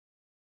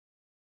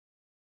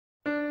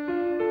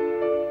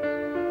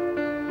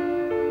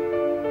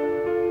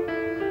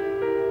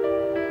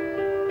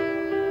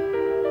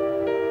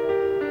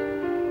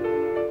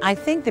I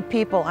think that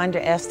people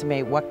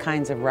underestimate what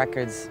kinds of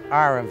records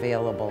are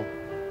available.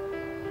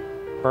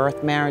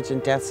 Birth, marriage,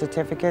 and death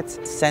certificates,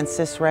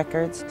 census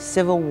records,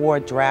 Civil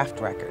War draft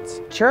records,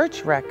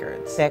 church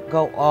records that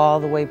go all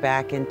the way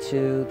back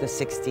into the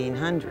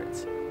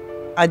 1600s.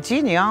 A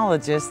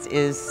genealogist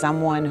is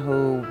someone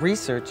who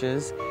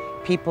researches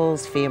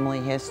people's family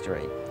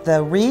history.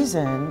 The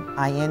reason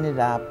I ended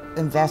up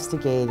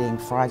investigating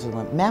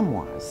fraudulent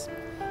memoirs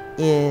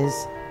is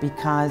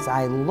because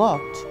I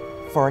looked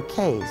for a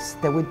case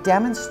that would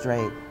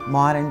demonstrate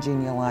modern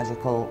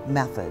genealogical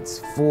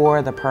methods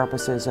for the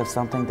purposes of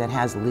something that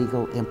has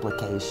legal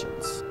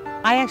implications.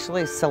 I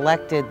actually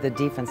selected the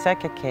Di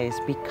Fonseca case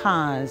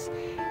because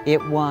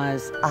it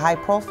was a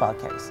high-profile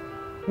case.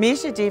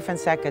 Misha Di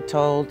Fonseca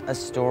told a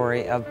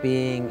story of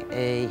being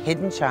a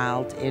hidden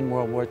child in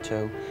World War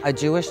II, a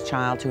Jewish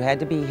child who had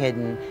to be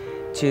hidden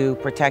to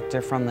protect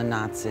her from the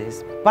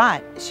Nazis.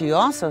 But she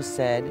also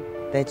said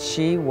that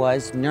she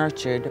was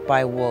nurtured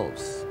by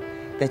wolves,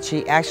 that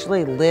she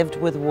actually lived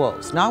with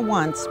wolves, not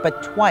once,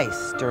 but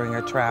twice during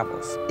her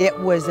travels. It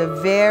was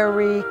a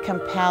very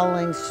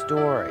compelling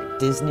story.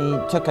 Disney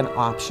took an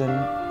option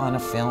on a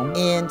film,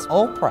 and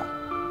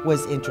Oprah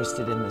was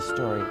interested in the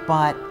story,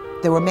 but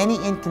there were many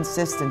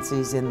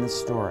inconsistencies in the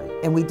story,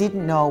 and we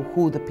didn't know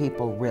who the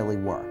people really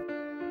were.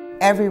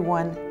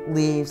 Everyone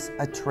leaves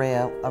a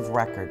trail of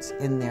records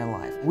in their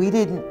life. We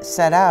didn't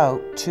set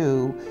out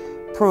to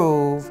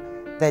prove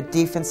that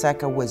Di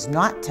Fonseca was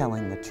not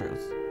telling the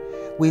truth.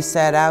 We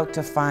set out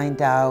to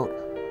find out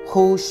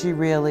who she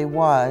really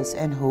was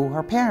and who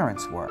her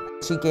parents were.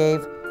 She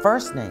gave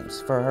first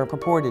names for her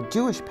purported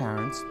Jewish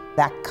parents.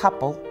 That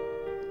couple,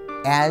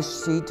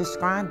 as she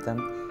described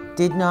them,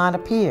 did not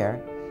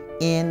appear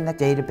in the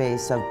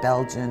database of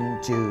Belgian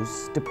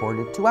Jews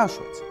deported to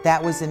Auschwitz.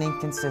 That was an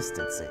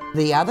inconsistency.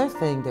 The other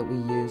thing that we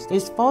used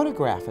is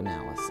photograph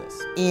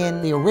analysis.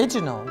 In the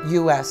original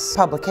US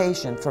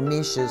publication for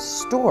Misha's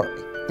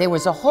story, there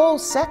was a whole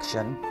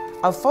section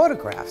of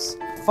photographs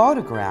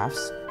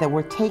that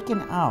were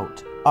taken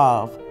out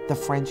of the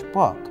French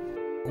book.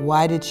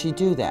 Why did she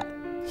do that?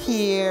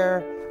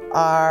 Here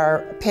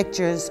are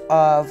pictures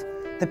of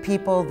the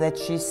people that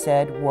she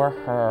said were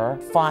her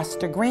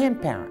foster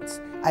grandparents.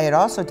 I had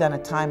also done a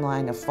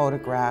timeline of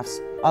photographs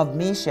of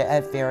Misha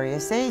at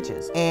various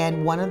ages.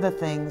 And one of the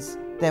things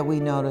that we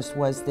noticed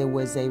was there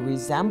was a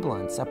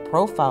resemblance, a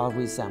profile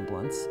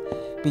resemblance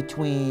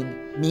between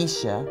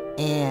Misha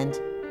and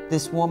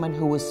this woman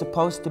who was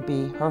supposed to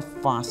be her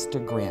foster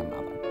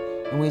grandmother.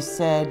 And we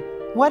said,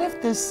 what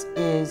if this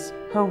is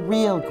her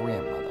real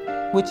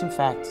grandmother? Which in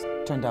fact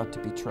turned out to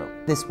be true.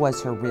 This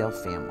was her real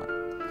family.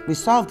 We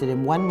solved it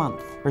in 1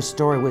 month. Her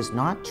story was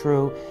not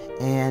true,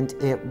 and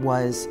it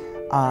was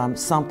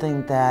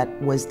something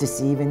that was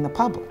deceiving the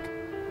public.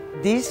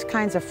 These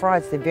kinds of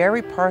frauds, they're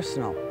very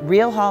personal.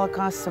 Real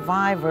Holocaust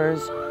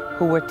survivors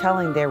who were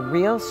telling their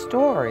real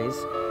stories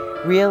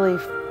really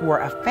were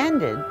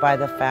offended by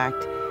the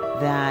fact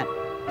that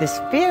this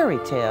fairy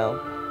tale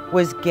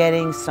was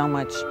getting so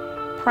much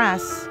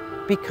press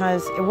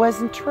because it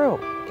wasn't true.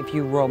 If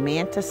you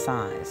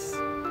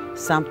romanticize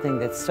something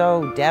that's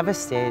so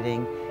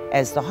devastating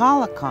as the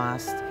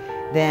Holocaust,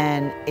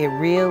 then it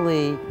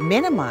really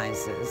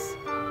minimizes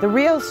the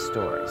real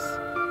stories.